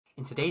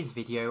In today's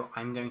video,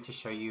 I'm going to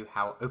show you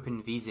how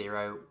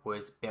OpenV0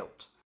 was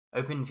built.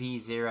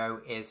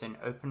 OpenV0 is an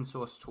open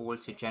source tool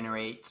to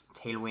generate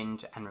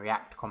Tailwind and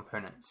React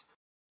components.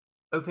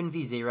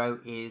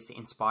 OpenV0 is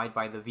inspired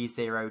by the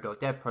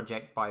v0.dev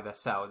project by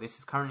Vercel. This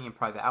is currently in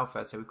private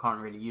alpha, so we can't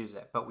really use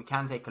it, but we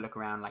can take a look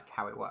around like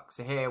how it works.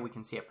 So here we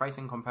can see a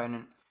pricing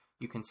component.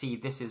 You can see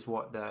this is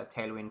what the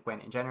Tailwind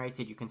went and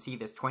generated. You can see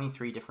there's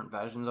 23 different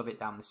versions of it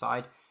down the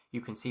side. You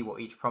can see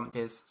what each prompt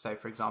is. So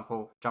for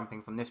example,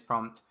 jumping from this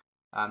prompt,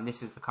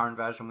 this is the current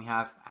version we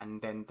have,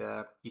 and then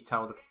you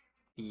tell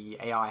the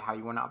AI how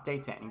you want to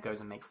update it, and it goes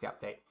and makes the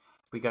update.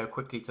 If we go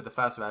quickly to the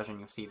first version,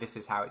 you'll see this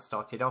is how it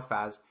started off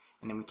as,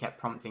 and then we kept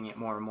prompting it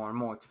more and more and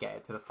more to get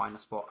it to the final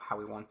spot how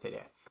we wanted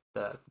it,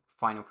 the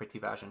final pretty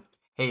version.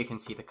 Here you can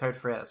see the code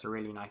for it. That's a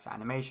really nice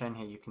animation.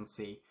 Here you can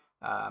see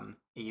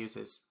it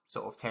uses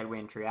sort of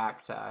Tailwind,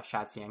 React,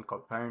 shadcn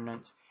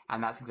components,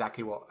 and that's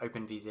exactly what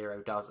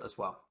OpenV0 does as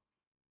well.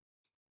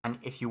 And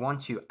if you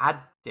want to add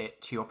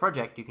it to your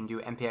project, you can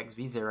do npx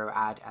v0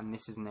 add, and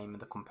this is the name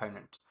of the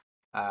component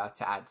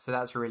to add. So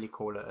that's really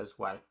cool as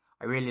well.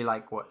 I really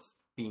like what's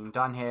being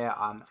done here.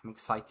 I'm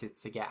excited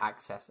to get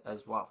access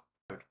as well.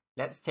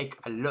 Let's take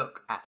a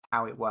look at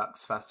how it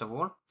works first of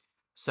all.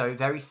 So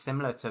very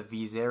similar to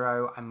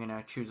V0, I'm going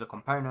to choose a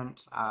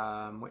component.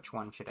 Which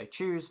one should I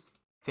choose?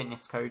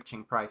 Fitness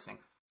coaching pricing.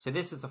 So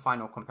this is the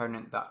final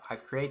component that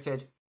I've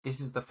created. This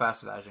is the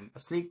first version, a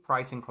sleek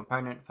pricing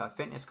component for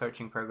fitness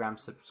coaching program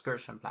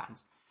subscription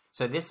plans.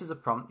 So this is a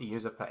prompt the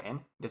user put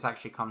in. This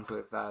actually comes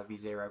with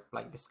V0,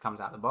 like this comes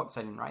out of the box.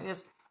 I didn't write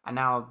this. And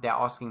now they're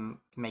asking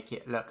to make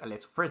it look a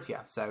little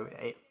prettier. So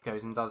it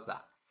goes and does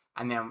that.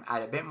 And then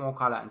add a bit more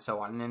color and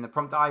so on. And then the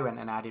prompt I went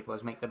and added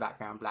was make the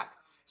background black.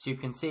 So you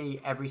can see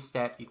every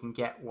step, you can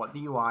get what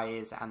the UI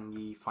is and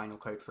the final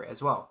code for it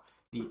as well.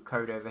 The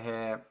code over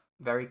here,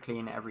 very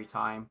clean every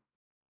time.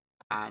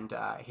 And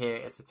here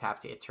is the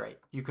tab to iterate.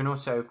 You can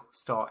also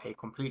start a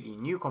completely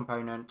new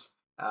component,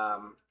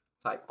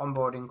 like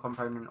onboarding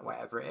component or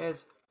whatever it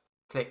is.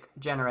 Click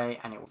generate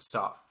and it will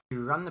start.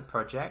 To run the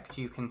project,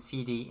 you can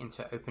cd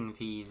into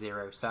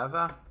OpenV0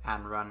 server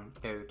and run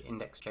code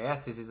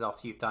index.js. This is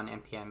after you've done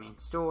npm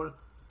install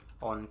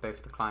on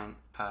both the client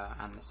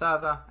and the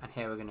server. And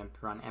here we're going to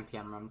run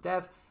npm run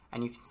dev.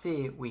 And you can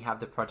see we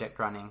have the project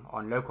running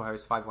on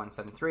localhost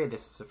 5173.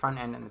 This is the front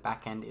end, and the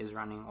back end is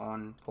running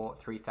on port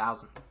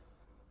 3000.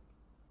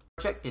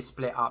 The project is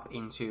split up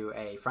into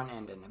a front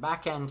end and a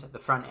back end. The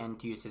front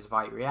end uses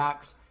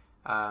React.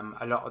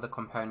 A lot of the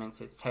components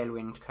is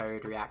Tailwind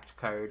code, React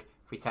code.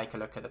 If we take a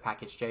look at the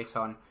package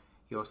JSON,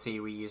 you'll see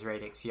we use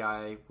Radix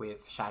UI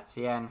with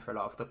shadcn for a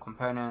lot of the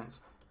components.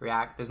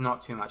 React, there's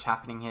not too much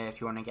happening here. If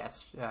you want to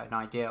get an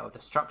idea of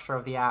the structure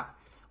of the app,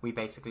 we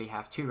basically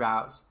have two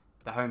routes,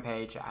 the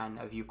homepage and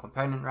a view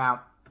component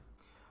route.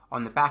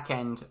 On the back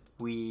end,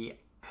 we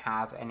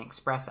have an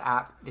express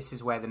app. This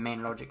is where the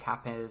main logic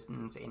happens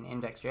in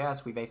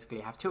index.js. We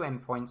basically have two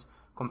endpoints,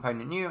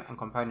 component new and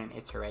component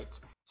iterate.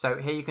 So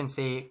here you can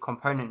see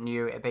component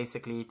new. It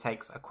basically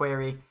takes a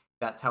query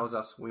that tells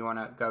us we want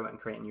to go and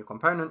create a new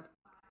component.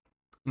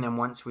 And then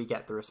once we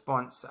get the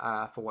response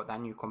for what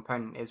that new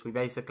component is, we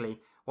basically,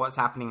 what's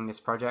happening in this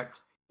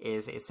project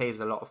is it saves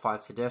a lot of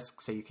files to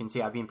disk. So you can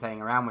see I've been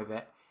playing around with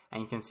it,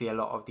 and you can see a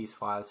lot of these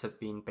files have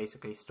been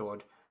basically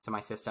stored to my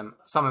system.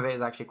 Some of it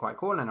is actually quite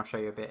cool, and I'll show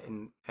you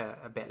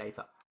a bit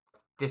later.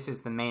 This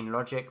is the main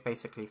logic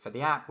basically for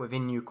the app.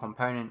 Within new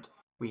component,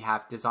 we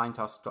have design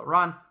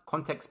task.run,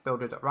 context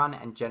builder.run,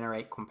 and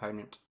generate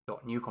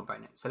component.new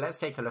component. So let's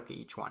take a look at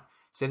each one.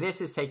 So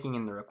this is taking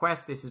in the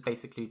request. This is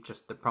basically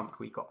just the prompt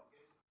we got.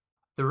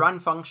 The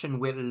run function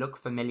will look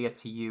familiar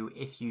to you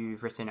if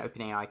you've written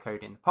OpenAI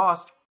code in the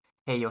past.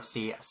 Here you'll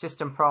see a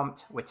system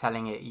prompt. We're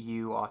telling it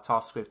you are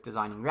tasked with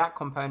designing React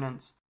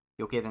components.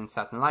 You're given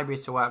certain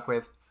libraries to work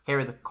with. Here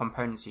are the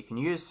components you can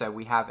use. So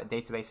we have a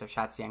database of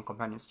shadcn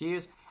components to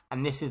use,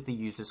 and this is the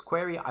user's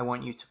query. I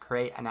want you to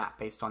create an app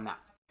based on that.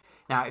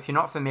 Now, if you're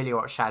not familiar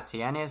what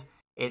shadcn is,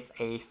 it's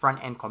a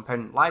front-end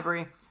component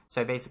library.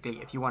 So basically,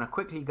 if you want to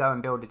quickly go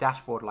and build a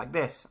dashboard like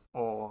this,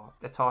 or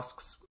the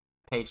tasks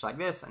page like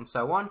this, and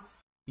so on,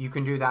 you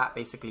can do that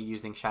basically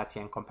using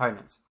shadcn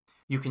components.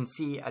 You can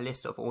see a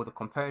list of all the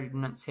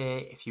components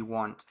here. If you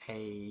want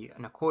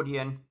an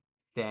accordion,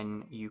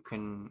 then you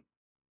can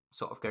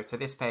sort of go to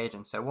this page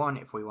and so on.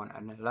 If we want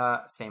an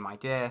alert, same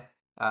idea.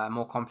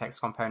 More complex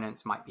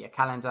components might be a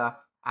calendar,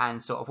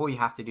 and sort of all you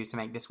have to do to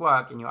make this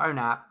work in your own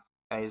app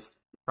is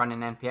run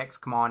an npx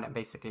command and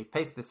basically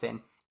paste this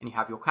in, and you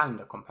have your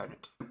calendar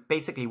component.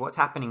 Basically what's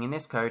happening in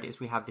this code is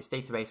we have this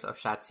database of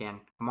shadcn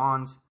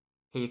commands.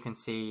 Here you can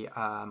see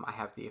I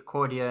have the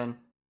accordion,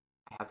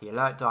 I have the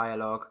alert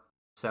dialog,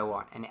 so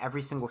on, and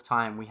every single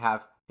time we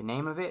have the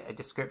name of it, a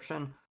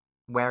description,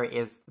 where it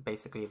is,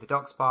 basically the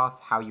docs path,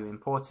 how you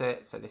import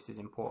it, so this is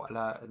import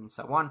alert and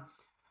so on,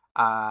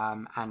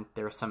 and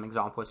there are some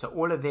examples. So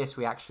all of this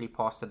we actually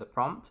pass to the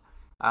prompt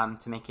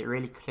to make it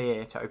really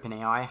clear to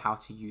OpenAI how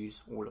to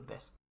use all of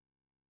this.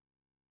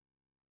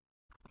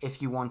 If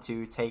you want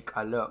to take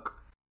a look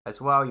as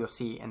well, you'll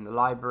see in the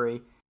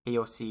library here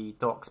you'll see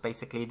docs.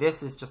 Basically,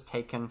 this is just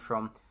taken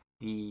from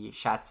the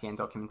shadcn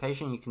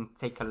documentation. You can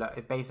take a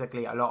look.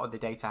 Basically, a lot of the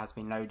data has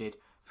been loaded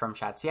from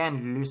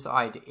shadcn.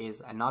 Lucide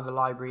is another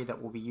library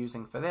that we'll be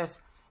using for this.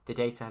 The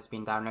data has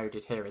been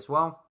downloaded here as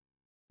well.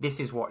 This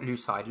is what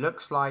Lucide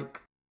looks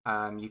like.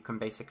 You can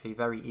basically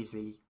very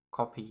easily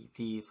copy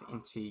these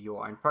into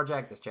your own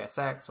project as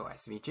JSX or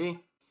SVG.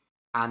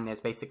 And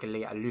there's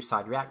basically a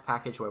Lucide React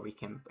package where we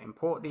can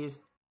import these.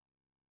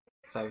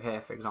 So here,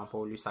 for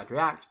example, Lucide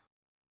React.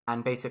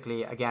 And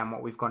basically, again,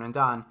 what we've gone and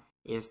done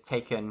is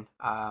taken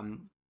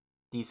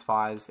these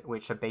files,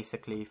 which are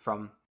basically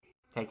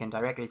taken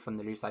directly from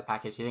the Lucide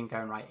package. You didn't go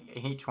and write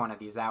each one of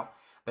these out,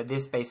 but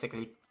this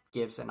basically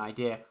gives an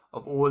idea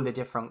of all the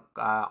different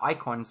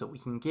icons that we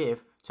can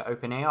give to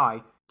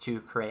OpenAI to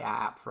create our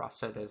app for us.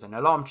 So there's an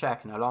alarm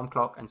check, an alarm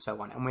clock, and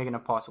so on. And we're going to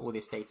pass all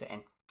this data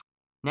in.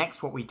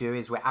 Next, what we do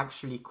is we're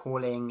actually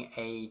calling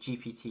a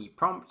GPT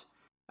prompt.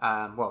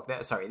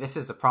 This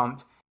is the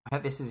prompt.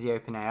 This is the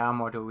OpenAI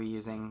model we're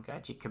using.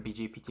 It could be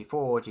GPT-4,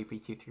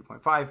 GPT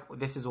 3.5.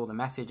 This is all the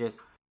messages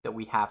that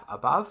we have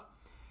above.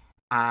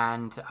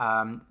 And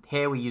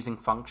here we're using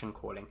function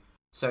calling.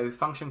 So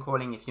function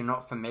calling, if you're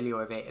not familiar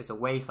with it, is a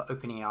way for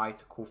OpenAI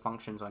to call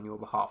functions on your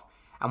behalf.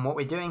 And what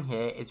we're doing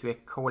here is we're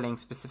calling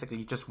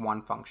specifically just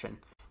one function.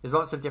 There's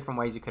lots of different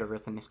ways you could have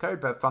written this code,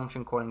 but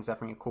function calling is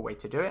definitely a cool way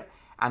to do it.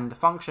 And the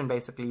function,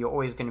 basically,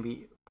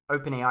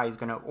 OpenAI is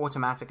going to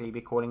automatically be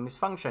calling this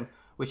function,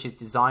 which is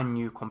design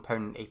new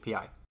component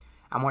API.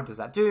 And what does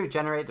that do?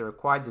 Generate the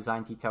required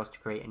design details to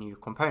create a new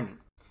component.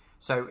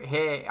 So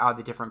here are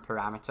the different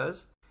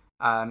parameters.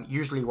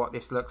 Usually what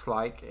this looks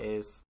like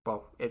is,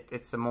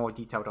 it's a more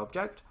detailed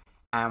object.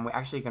 And we're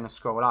actually going to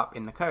scroll up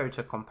in the code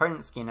to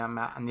component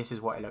schema, and this is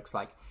what it looks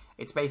like.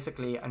 It's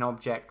basically an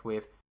object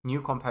with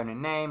new component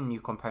name, new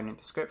component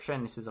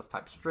description. This is of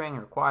type string,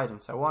 required,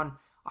 and so on.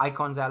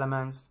 Icons,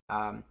 elements,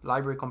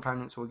 library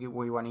components we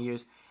want to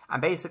use.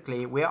 And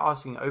basically, we're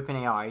asking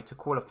OpenAI to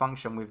call a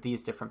function with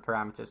these different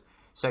parameters.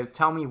 So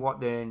tell me what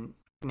the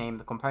name of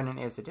the component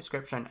is, the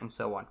description, and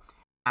so on.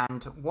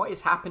 And what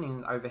is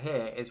happening over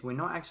here is we're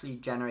not actually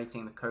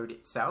generating the code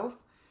itself.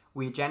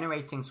 We're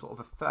generating sort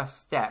of a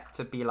first step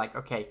to be like,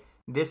 okay,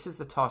 this is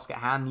the task at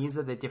hand. These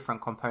are the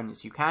different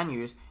components you can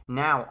use.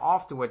 Now,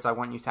 afterwards, I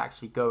want you to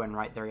actually go and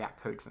write the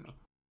React code for me.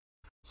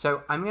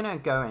 So I'm going to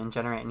go and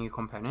generate a new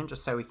component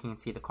just so we can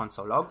see the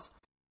console logs.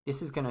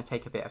 This is going to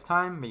take a bit of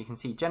time, but you can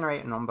see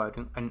generate an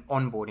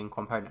onboarding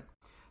component.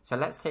 So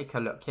let's take a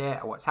look here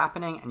at what's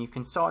happening, and you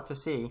can start to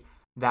see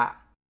that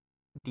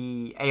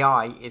the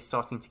AI is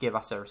starting to give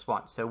us a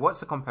response. So what's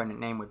the component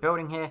name we're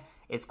building here?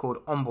 It's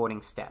called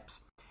onboarding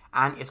steps.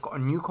 And it's got a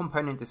new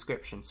component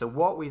description. So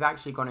what we've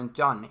actually gone and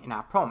done in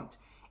our prompt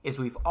is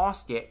we've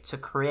asked it to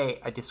create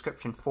a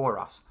description for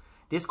us.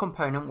 This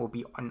component will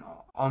be an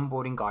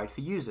onboarding guide for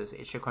users.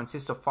 It should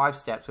consist of 5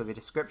 steps with a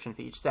description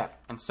for each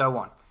step, and so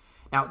on.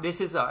 Now, this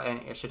is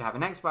it should have a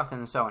next button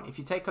and so on. If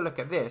you take a look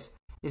at this,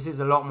 this is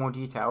a lot more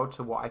detailed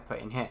to what I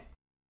put in here.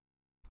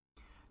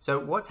 So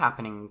what's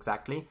happening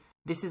exactly?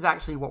 This is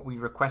actually what we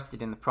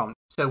requested in the prompt.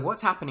 So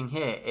what's happening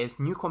here is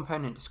new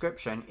component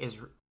description is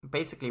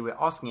basically we're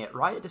asking it,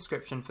 write a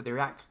description for the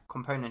React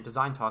component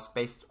design task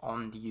based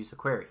on the user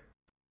query.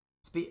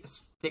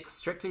 Stick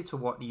strictly to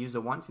what the user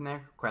wants in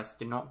their request,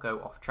 do not go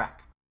off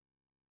track.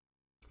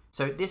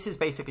 So this is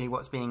basically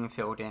what's being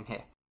filled in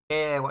here.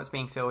 Here, what's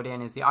being filled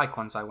in is the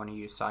icons I want to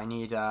use. So I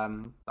need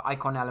the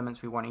icon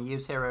elements we want to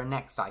use here are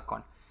next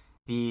icon.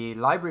 The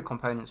library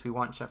components we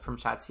want from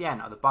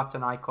shadcn are the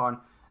button icon,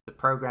 the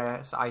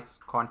progress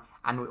icon,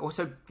 and we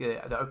also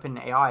the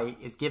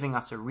OpenAI is giving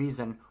us a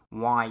reason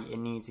why it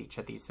needs each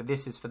of these. So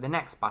this is for the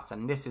next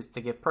button, this is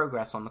to give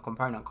progress on the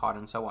component card,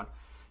 and so on.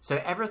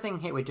 So everything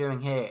here we're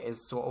doing here is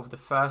sort of the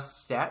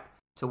first step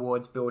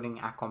towards building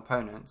our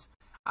components,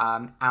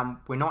 and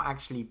we're not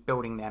actually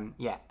building them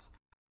yet.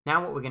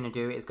 Now what we're going to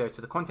do is go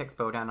to the context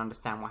builder and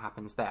understand what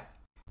happens there.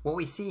 What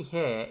we see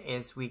here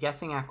is we're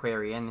getting our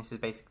query, and this is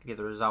basically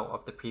the result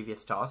of the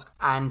previous task,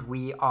 and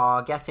we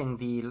are getting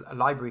the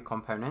library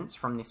components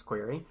from this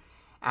query,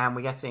 and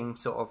we're getting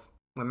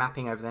we're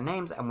mapping over the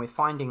names, and we're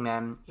finding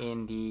them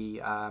in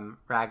the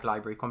RAG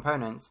library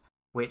components,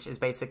 which is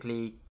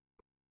basically,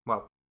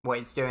 well, what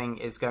it's doing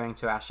is going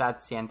to our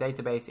shadcn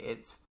database,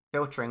 it's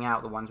filtering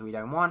out the ones we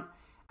don't want,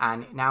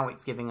 and now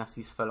it's giving us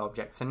these full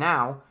objects. So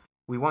now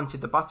we wanted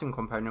the button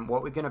component.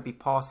 What we're going to be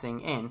passing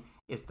in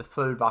is the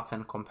full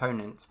button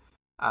component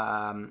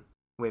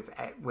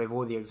with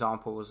all the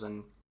examples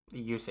and the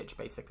usage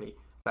basically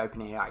for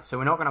OpenAI. So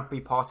we're not going to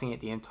be passing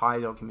it the entire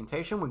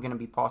documentation. We're going to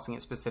be passing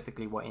it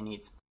specifically what it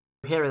needs.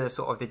 Here are the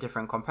sort of the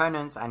different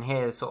components, and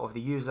here sort of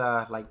the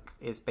user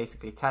is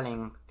basically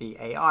telling the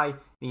AI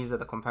these are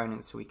the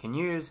components we can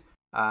use.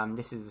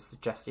 This is the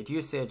suggested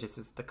usage. This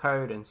is the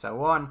code, and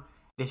so on.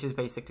 This is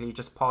basically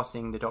just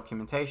passing the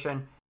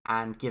documentation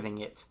and giving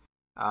it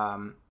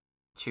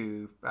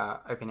to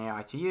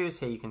OpenAI to use.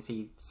 Here you can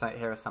see, so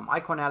here are some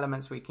icon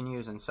elements we can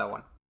use, and so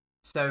on.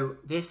 So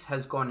this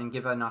has gone and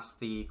given us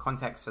the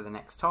context for the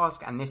next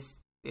task, and this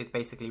is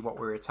basically what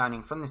we're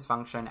returning from this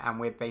function, and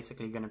we're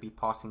basically going to be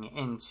passing it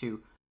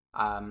into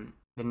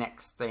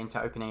into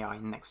OpenAI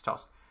in the next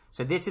task.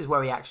 So this is where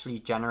we actually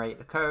generate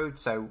the code.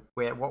 So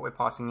what we're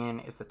passing in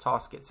is the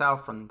task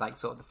itself from like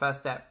sort of the first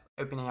step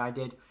OpenAI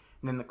did,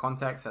 and then the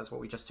context, that's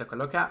what we just took a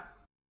look at.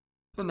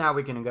 And now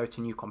we're going to go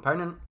to new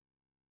component.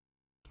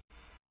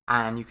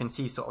 And you can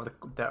see sort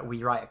of that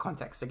we write a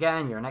context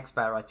again. You're an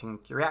expert writing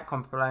React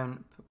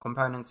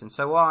components and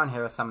so on.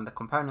 Here are some of the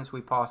components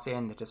we pass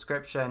in, the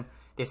description.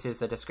 This is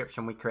the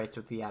description we created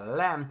with the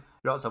LLM.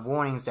 Lots of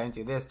warnings, don't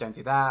do this, don't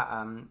do that.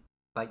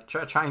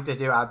 Trying to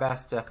do our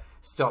best to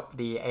stop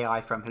the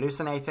AI from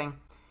hallucinating.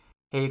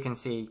 Here you can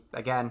see,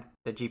 again,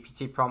 the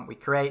GPT prompt we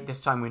create. This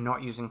time we're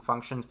not using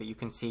functions, but you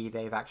can see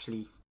they've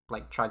actually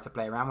tried to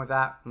play around with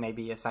that.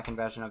 Maybe a second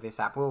version of this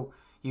app will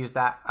use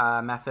that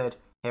method.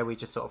 Here we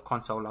just sort of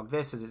console log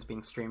this as it's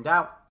being streamed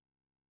out.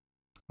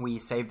 We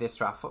save this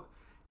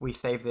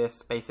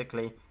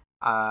basically,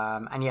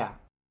 and yeah.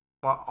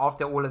 Well,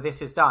 after all of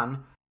this is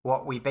done,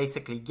 what we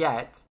basically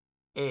get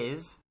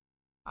is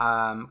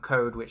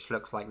code which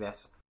looks like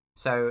this.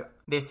 So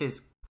this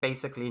is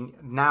basically,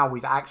 now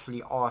we've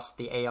actually asked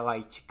the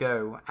AI to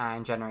go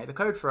and generate the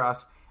code for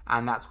us,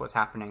 and that's what's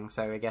happening.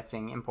 So we're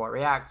getting import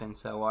React and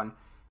so on,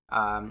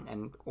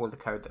 and all the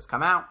code that's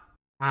come out.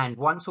 And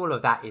once all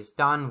of that is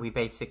done, we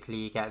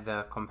basically get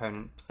the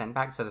component sent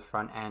back to the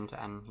front end,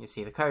 and you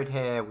see the code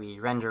here. We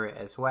render it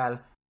as well,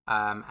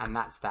 and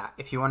that's that.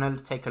 If you want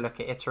to take a look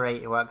at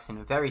iterate, it works in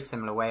a very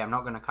similar way. I'm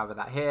not going to cover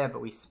that here,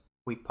 but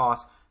we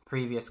pass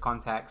previous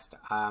context.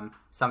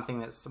 Something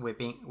that's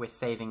we're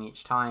saving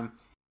each time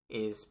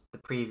is the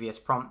previous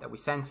prompt that we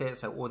sent it,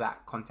 so all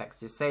that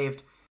context is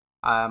saved.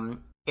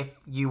 If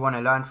you want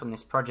to learn from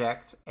this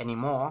project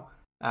anymore,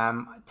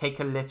 take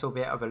a little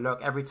bit of a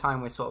look. Every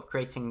time we're sort of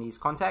creating these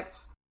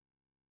contexts,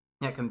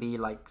 it can be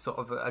like sort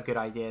of a good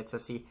idea to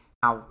see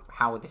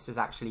how this is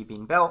actually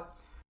being built.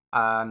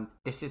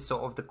 This is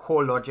sort of the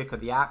core logic of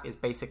the app, is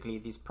basically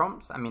these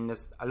prompts. I mean,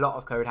 there's a lot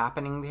of code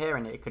happening here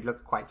and it could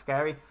look quite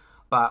scary,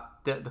 but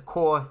the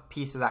core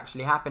pieces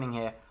actually happening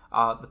here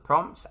are the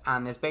prompts,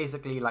 and there's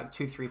basically like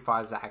 2-3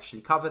 files that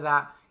actually cover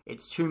that.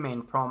 It's 2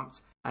 main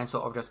prompts, and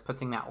sort of just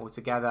putting that all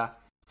together,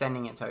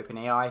 sending it to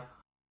OpenAI.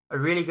 A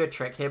really good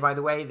trick here, by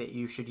the way, that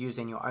you should use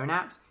in your own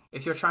apps.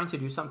 If you're trying to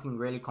do something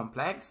really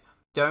complex,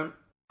 don't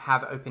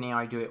have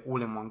OpenAI do it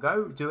all in one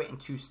go. Do it in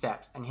 2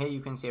 steps. And here you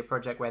can see a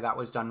project where that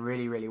was done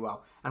really, really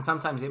well. And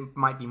sometimes it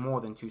might be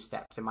more than 2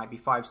 steps. It might be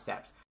 5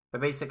 steps.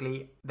 But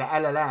basically, the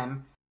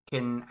LLM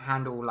can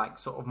handle like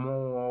sort of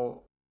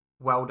more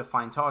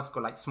well-defined tasks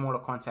or like smaller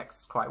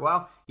contexts quite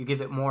well. You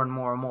give it more and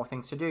more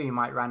things to do, you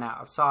might run out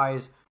of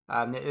size.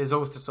 There's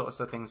all sorts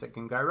of things that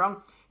can go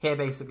wrong. Here,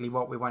 basically,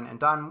 what we went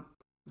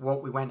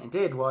and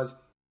did was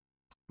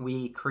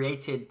we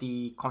created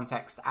the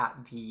context at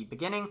the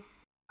beginning.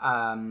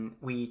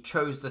 We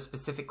chose the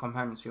specific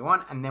components we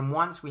want, and then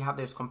once we have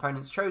those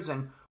components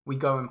chosen, we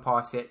go and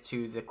pass it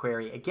to the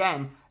query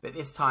again, but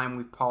this time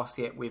we pass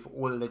it with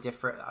all the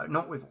different,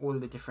 not with all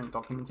the different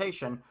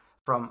documentation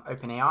from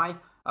OpenAI,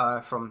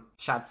 from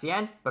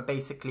shadcn, but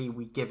basically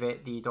we give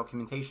it the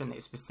documentation that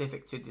is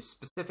specific to the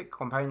specific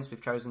components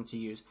we've chosen to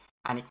use,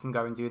 and it can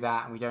go and do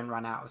that, and we don't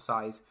run out of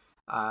size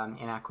in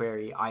our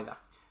query either.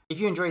 If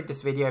you enjoyed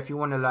this video, if you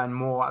want to learn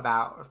more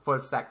about full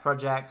stack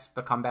projects,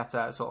 become better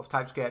at sort of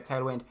TypeScript,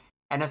 Tailwind,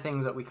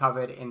 anything that we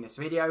covered in this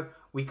video,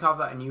 we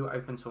cover a new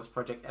open source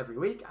project every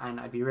week, and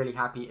I'd be really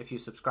happy if you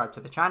subscribe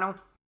to the channel.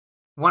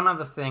 One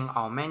other thing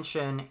I'll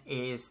mention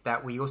is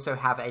that we also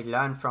have a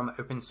learn from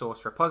open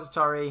source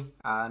repository.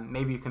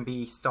 Maybe you can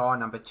be star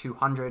number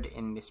 200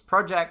 in this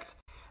project.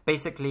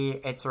 Basically,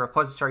 it's a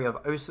repository of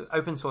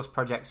open source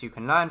projects you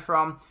can learn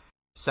from.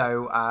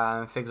 So,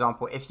 for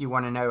example, if you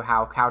want to know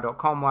how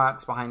cow.com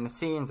works behind the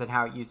scenes and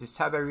how it uses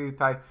Turbo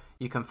Repo,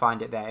 you can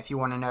find it there. If you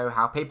want to know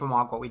how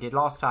Papermark, what we did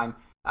last time,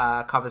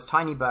 covers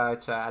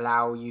Tinybird to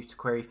allow you to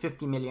query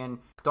 50 million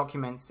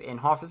documents in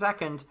half a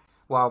second,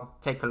 well,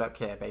 take a look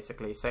here,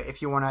 basically. So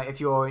if you know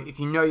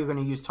you're going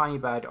to use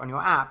Tinybird on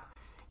your app,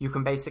 you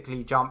can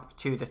basically jump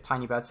to the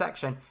Tinybird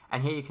section,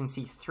 and here you can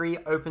see 3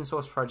 open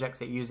source projects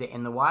that use it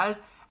in the wild,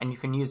 and you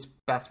can use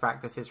best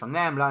practices from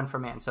them, learn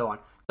from it, and so on.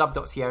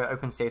 Dub.co,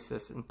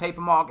 OpenStasis, and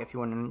Papermark. If you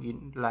want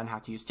to learn how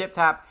to use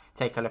TipTap,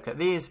 take a look at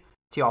these,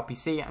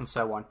 TRPC, and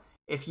so on.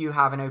 If you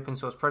have an open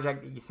source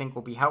project that you think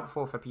will be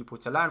helpful for people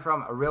to learn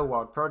from, a real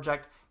world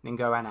project, then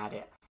go and add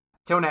it.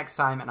 Till next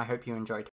time, and I hope you enjoyed.